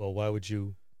 Well, why would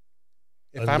you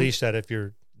unleash that if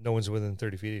no one's within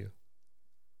 30 feet of you?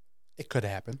 It could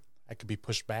happen. I could be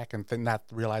pushed back and not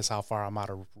realize how far I'm out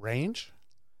of range.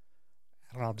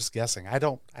 I don't know. I'm just guessing. I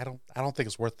don't think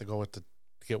it's worth to go to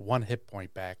get 1 hit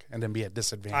point back and then be at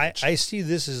disadvantage. I see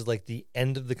this as like the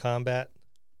end of the combat,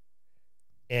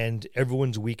 and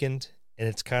everyone's weakened, and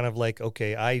it's kind of like,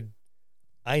 okay,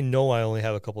 I know I only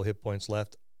have a couple hit points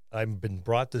left. I've been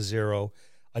brought to 0.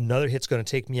 Another hit's going to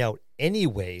take me out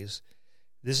anyways.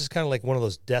 This is kind of like one of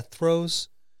those death throws.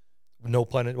 No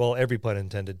pun, well, every pun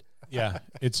intended. Yeah,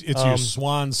 it's your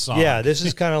swan song. Yeah, this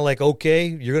is kind of like, okay,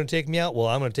 you're going to take me out. Well,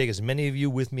 I'm going to take as many of you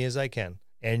with me as I can.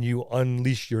 And you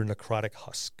unleash your necrotic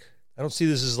husk. I don't see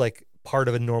this as like part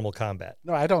of a normal combat.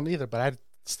 No, I don't either, but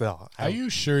Are you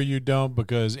sure you don't?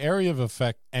 Because area of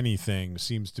effect anything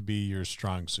seems to be your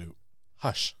strong suit.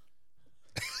 Hush.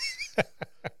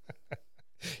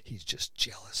 He's just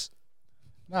jealous.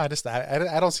 No,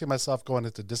 I don't see myself going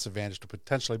into disadvantage to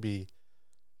potentially be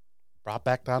brought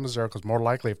back down to 0, because more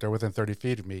likely if they're within 30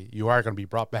 feet of me, you are going to be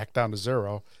brought back down to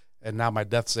 0, and now my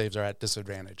death saves are at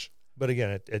disadvantage. But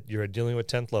again, you're dealing with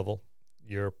 10th level.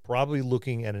 You're probably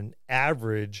looking at an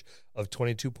average of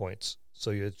 22 points.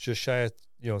 So you're just shy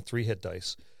of 3 hit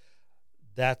dice.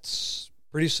 That's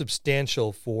pretty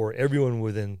substantial for everyone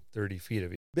within 30 feet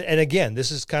of you. And again,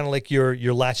 this is kind of like your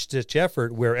last-ditch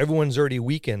effort where everyone's already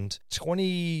weakened.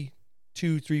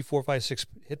 22, 3, 4, 5, 6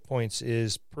 hit points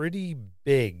is pretty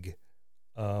big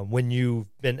when you've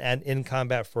been in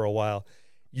combat for a while.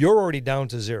 You're already down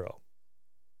to 0.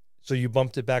 So you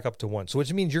bumped it back up to 1. So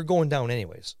which means you're going down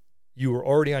anyways. You were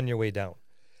already on your way down.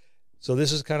 So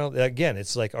this is kind of, again,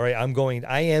 it's like, all right,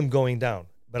 I am going down,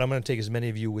 but I'm going to take as many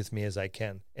of you with me as I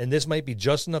can. And this might be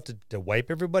just enough to wipe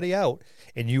everybody out,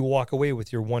 and you walk away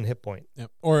with your 1 hit point.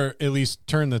 Yep. Or at least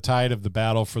turn the tide of the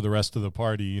battle for the rest of the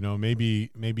party.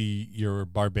 Maybe your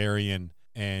barbarian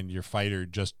and your fighter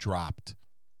just dropped,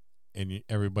 and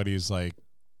everybody's like,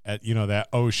 at that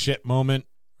oh shit moment,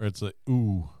 where it's like,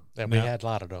 ooh. And we had a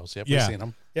lot of those. Yep, yeah. We've seen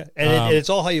them. Yeah, and it's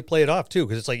all how you play it off, too,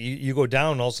 because it's like you go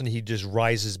down, and all of a sudden he just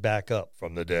rises back up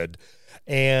from the dead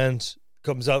and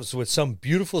comes out with some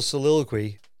beautiful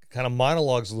soliloquy, kind of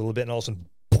monologues a little bit, and all of a sudden,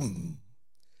 boom,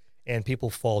 and people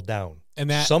fall down,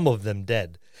 and some of them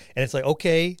dead. And it's like,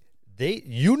 okay,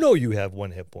 you have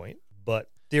 1 hit point, but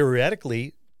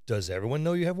theoretically, does everyone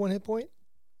know you have 1 hit point?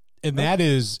 And that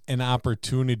is an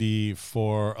opportunity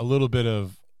for a little bit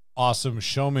of awesome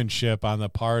showmanship on the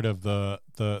part of the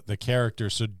character.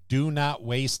 So do not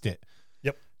waste it.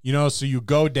 Yep. So you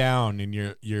go down and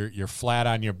you're flat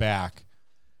on your back,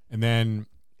 and then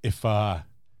if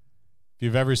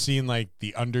you've ever seen like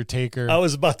The Undertaker, I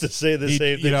was about to say the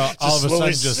same thing. All of a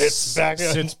sudden just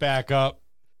sits back up.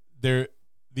 The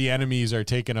enemies are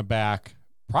taken aback.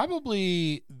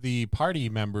 Probably the party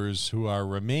members who are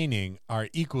remaining are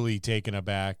equally taken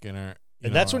aback and are.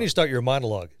 And that's when you start your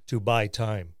monologue to buy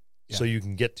time, so you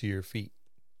can get to your feet.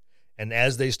 And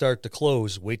as they start to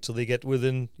close, wait till they get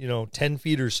within 10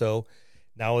 feet or so.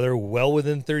 Now they're well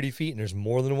within 30 feet, and there's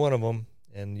more than one of them,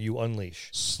 and you unleash.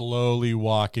 Slowly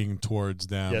walking towards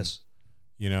them. Yes.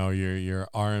 Your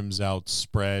arms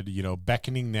outspread,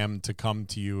 beckoning them to come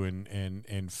to you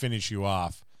and finish you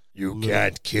off. You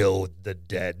can't kill the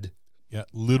dead. Yeah,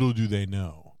 little do they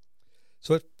know.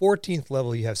 So at 14th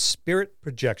level, you have spirit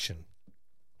projection.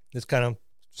 This kind of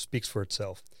speaks for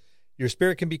itself. Your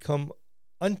spirit can become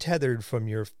untethered from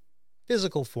your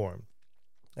physical form.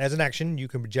 As an action, you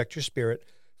can project your spirit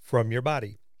from your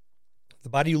body. The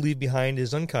body you leave behind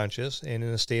is unconscious and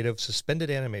in a state of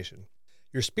suspended animation.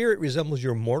 Your spirit resembles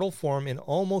your mortal form in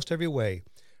almost every way,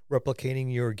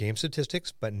 replicating your game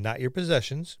statistics, but not your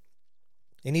possessions.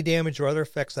 Any damage or other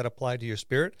effects that apply to your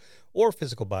spirit or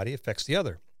physical body affects the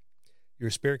other. Your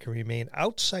spirit can remain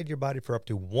outside your body for up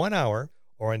to 1 hour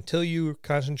or until your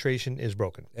concentration is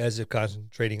broken, as if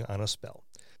concentrating on a spell.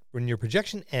 When your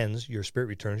projection ends, your spirit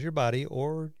returns to your body,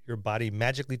 or your body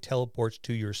magically teleports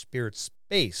to your spirit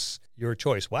space. Your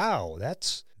choice. Wow,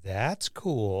 that's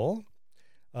cool.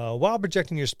 While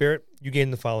projecting your spirit, you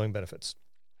gain the following benefits.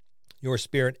 Your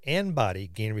spirit and body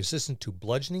gain resistance to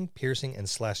bludgeoning, piercing, and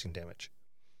slashing damage.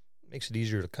 Makes it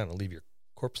easier to kind of leave your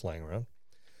corpse lying around.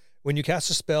 When you cast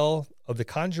a spell of the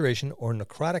conjuration or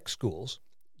necrotic schools,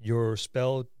 your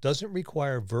spell doesn't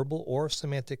require verbal or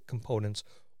semantic components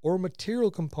or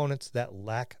material components that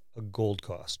lack a gold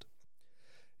cost.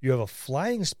 You have a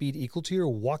flying speed equal to your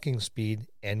walking speed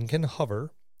and can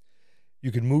hover.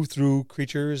 You can move through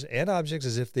creatures and objects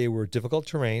as if they were difficult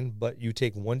terrain, but you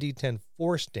take 1d10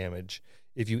 force damage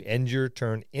if you end your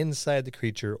turn inside the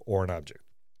creature or an object.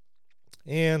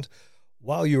 And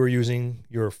while you are using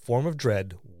your form of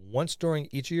dread, once during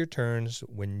each of your turns,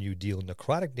 when you deal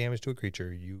necrotic damage to a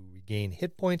creature, you regain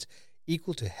hit points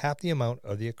equal to half the amount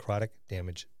of the necrotic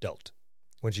damage dealt.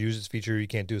 Once you use this feature, you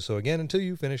can't do so again until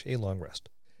you finish a long rest.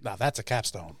 Now that's a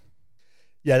capstone.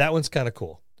 Yeah, that one's kind of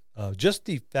cool. Just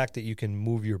the fact that you can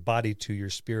move your body to your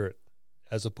spirit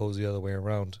as opposed to the other way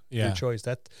around. Yeah. Your choice.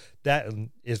 That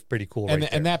is pretty cool. And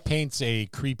right there. that paints a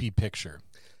creepy picture.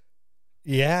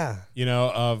 Yeah.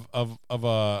 Of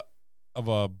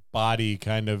a body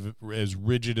kind of as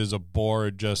rigid as a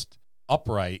board, just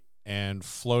upright and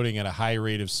floating at a high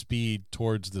rate of speed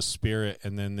towards the spirit,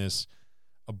 and then this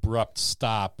abrupt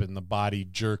stop, and the body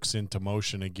jerks into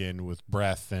motion again with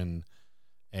breath and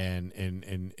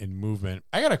movement.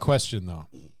 I got a question though.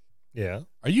 Yeah.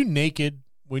 Are you naked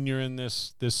when you're in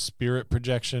this spirit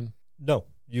projection? No.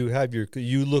 You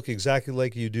look exactly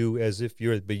like you do as if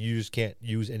but you just can't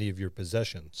use any of your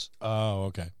possessions. Oh,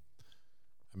 okay.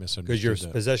 I misunderstood. Because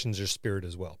your possessions are spirit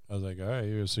as well. I was like, all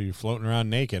right, so you're floating around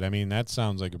naked. I mean, that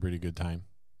sounds like a pretty good time.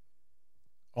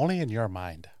 Only in your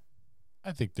mind.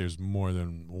 I think there's more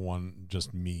than one,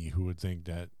 just me, who would think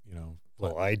that,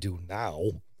 Well, I do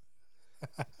now.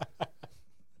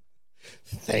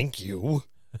 Thank you.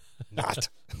 Not.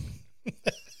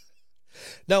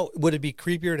 Now, would it be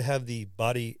creepier to have the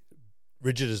body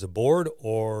rigid as a board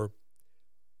or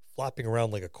flopping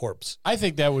around like a corpse? I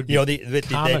think that would be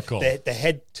comical. The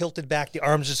head tilted back, the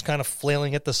arms just kind of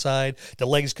flailing at the side, the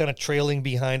legs kind of trailing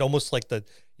behind, almost like the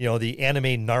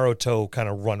anime Naruto kind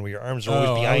of run where your arms are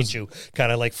always behind you,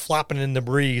 kind of like flopping in the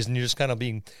breeze, and you're just kind of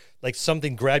being like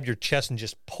something grabbed your chest and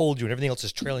just pulled you, and everything else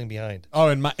is trailing behind. Oh,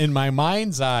 in my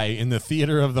mind's eye, in the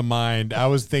theater of the mind, I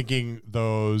was thinking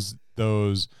those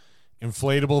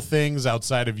inflatable things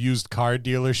outside of used car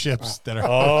dealerships that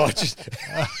are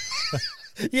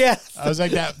yeah. I was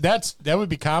like, that would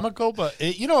be comical, but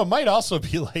it might also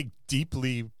be like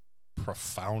deeply,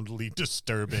 profoundly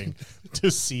disturbing to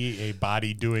see a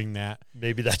body doing that.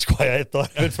 Maybe that's why I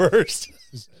thought of it first.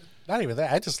 Not even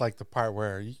that. I just like the part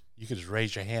where you could just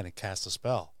raise your hand and cast a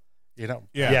spell. You don't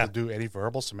have to do any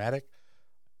verbal, somatic,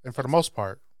 and for the most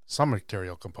part, some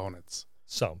material components.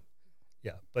 Some,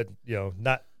 yeah, but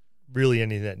not really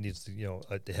any that needs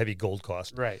a heavy gold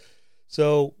cost, right?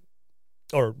 So,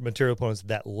 or material components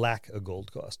that lack a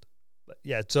gold cost. But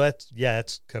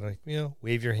that's kind of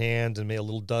wave your hand and make a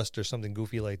little dust or something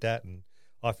goofy like that, and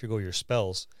off you go your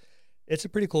spells. It's a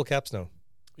pretty cool capstone.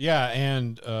 Yeah,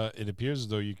 and it appears as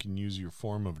though you can use your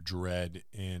form of dread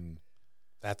in.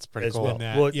 That's pretty cool.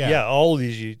 All of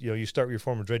these you start with your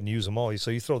form of dread and use them all.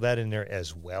 So you throw that in there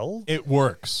as well. It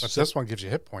works. But this one gives you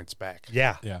hit points back.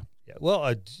 Yeah.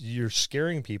 Well, you're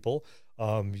scaring people.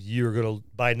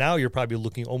 By now you're probably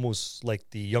looking almost like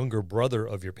the younger brother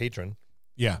of your patron.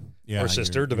 Yeah. Or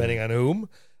sister, depending on whom.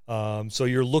 So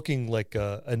you're looking like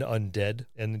an undead,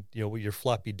 and with your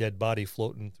floppy dead body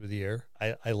floating through the air.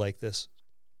 I like this.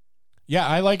 Yeah,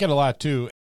 I like it a lot too.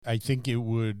 I think it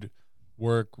would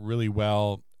work really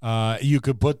well. You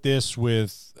could put this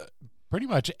with pretty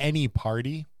much any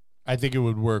party. I think it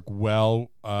would work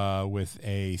well with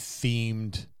a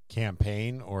themed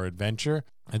campaign or adventure.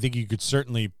 I think you could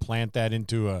certainly plant that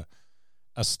into a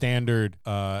standard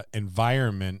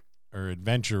environment or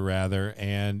adventure rather,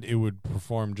 and it would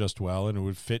perform just well, and it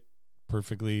would fit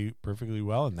perfectly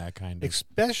well in that kind of.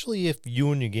 Especially if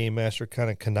you and your game master kind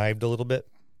of connived a little bit,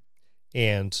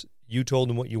 and you told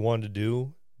them what you wanted to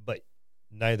do, but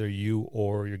neither you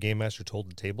or your game master told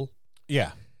the table.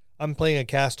 Yeah, I'm playing a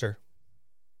caster.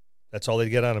 That's all they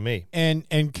get out of me. And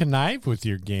connive with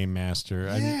your game master.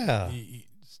 Yeah.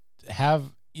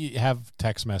 Have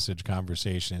text message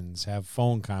conversations, have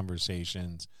phone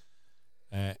conversations,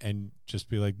 and just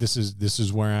be like, this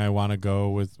is where I want to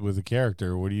go with a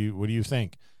character. What do you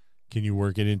think? Can you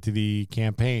work it into the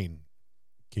campaign?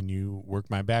 Can you work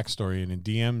my backstory? And in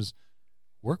DMs,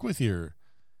 work with your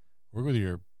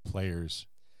players.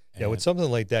 Yeah, with something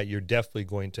like that, you're definitely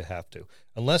going to have to,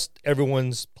 unless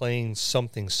everyone's playing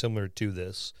something similar to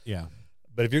this. Yeah.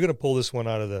 But if you're going to pull this one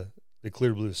out of the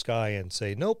clear blue sky and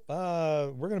say, nope,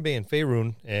 we're going to be in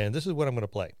Faerun, and this is what I'm going to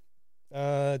play,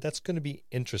 that's going to be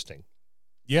interesting.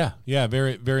 Yeah,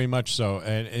 very, very much so.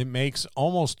 And it makes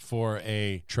almost for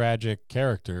a tragic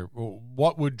character.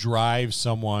 What would drive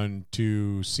someone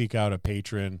to seek out a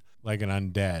patron like an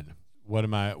undead? What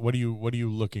are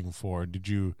you looking for? Did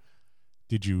you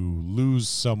lose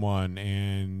someone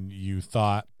and you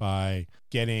thought by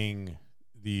getting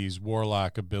these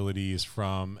warlock abilities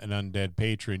from an undead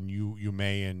patron, you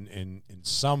may in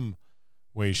some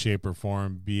way, shape, or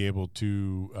form be able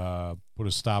to put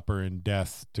a stopper in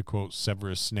death, to quote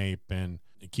Severus Snape, and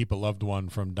keep a loved one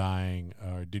from dying?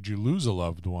 Or did you lose a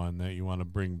loved one that you want to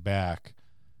bring back?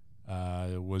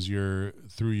 Was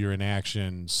through your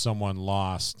inaction someone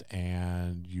lost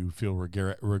and you feel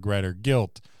regret or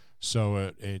guilt?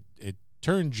 So it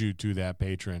turns you to that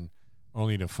patron,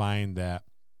 only to find that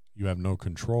you have no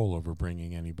control over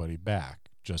bringing anybody back,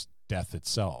 just death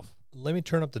itself. Let me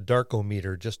turn up the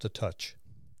Darko-meter just a touch.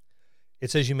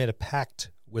 It says you made a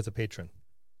pact with a patron.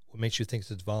 What makes you think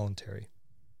it's voluntary?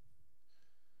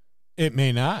 It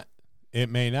may not. It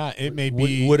may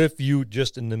be. What if you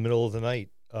just in the middle of the night,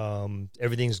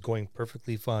 everything's going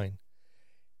perfectly fine,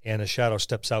 and a shadow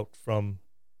steps out from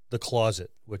the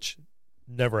closet, which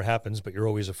never happens, but you're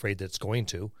always afraid that it's going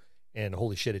to, and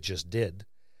holy shit, it just did.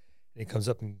 And it comes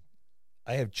up and,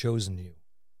 I have chosen you.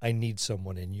 I need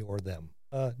someone, and you're them.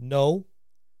 No,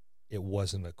 it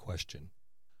wasn't a question.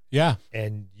 Yeah.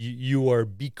 And you are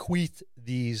bequeathed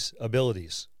these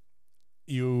abilities.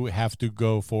 You have to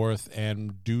go forth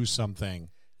and do something.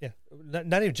 Yeah.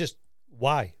 Not even just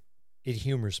why. It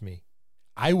humors me.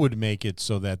 I would make it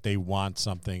so that they want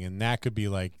something, and that could be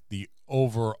like the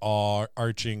overall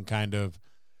arching kind of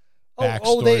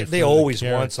backstory. They always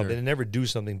want something. They never do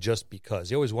something just because.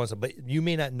 They always want something, but you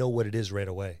may not know what it is right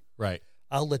away. Right.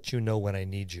 I'll let you know when I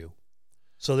need you.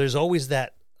 So there's always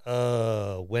that,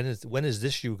 when is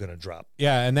this shoe going to drop?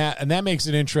 Yeah, and that makes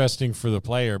it interesting for the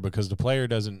player, because the player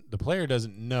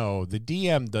doesn't know. The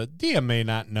DM may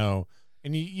not know,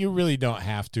 and you really don't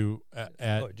have to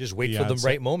just wait for the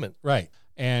right moment. Right.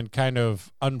 And kind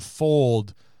of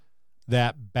unfold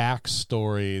that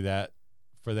backstory that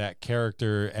for that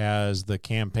character as the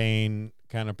campaign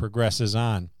kind of progresses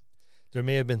on. There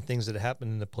may have been things that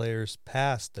happened in the player's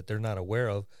past that they're not aware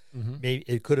of. Mm-hmm. Maybe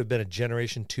it could have been a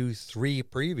generation 2, 3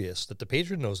 previous that the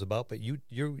patron knows about, but you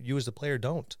as the player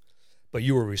don't. But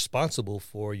you were responsible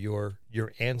for your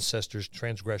ancestors'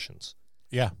 transgressions.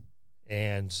 Yeah.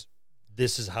 And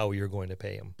this is how you're going to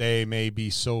pay them. They may be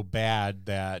so bad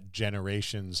that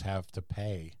generations have to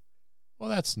pay. Well,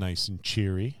 that's nice and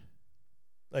cheery.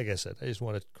 Like I said, I just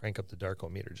want to crank up the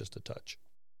Darko-meter just a touch.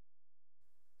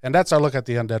 And that's our look at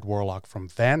the Undead Warlock from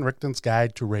Van Richten's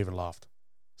Guide to Ravenloft.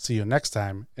 See you next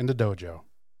time in the dojo.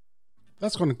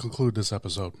 That's going to conclude this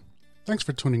episode. Thanks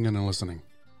for tuning in and listening.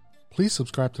 Please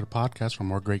subscribe to the podcast for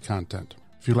more great content.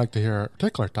 If you'd like to hear a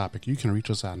particular topic, you can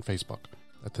reach us on Facebook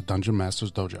at the Dungeon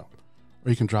Masters Dojo, or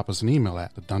you can drop us an email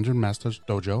at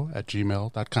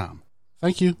thedungeonmastersdojo@gmail.com.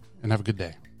 Thank you, and have a good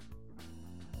day.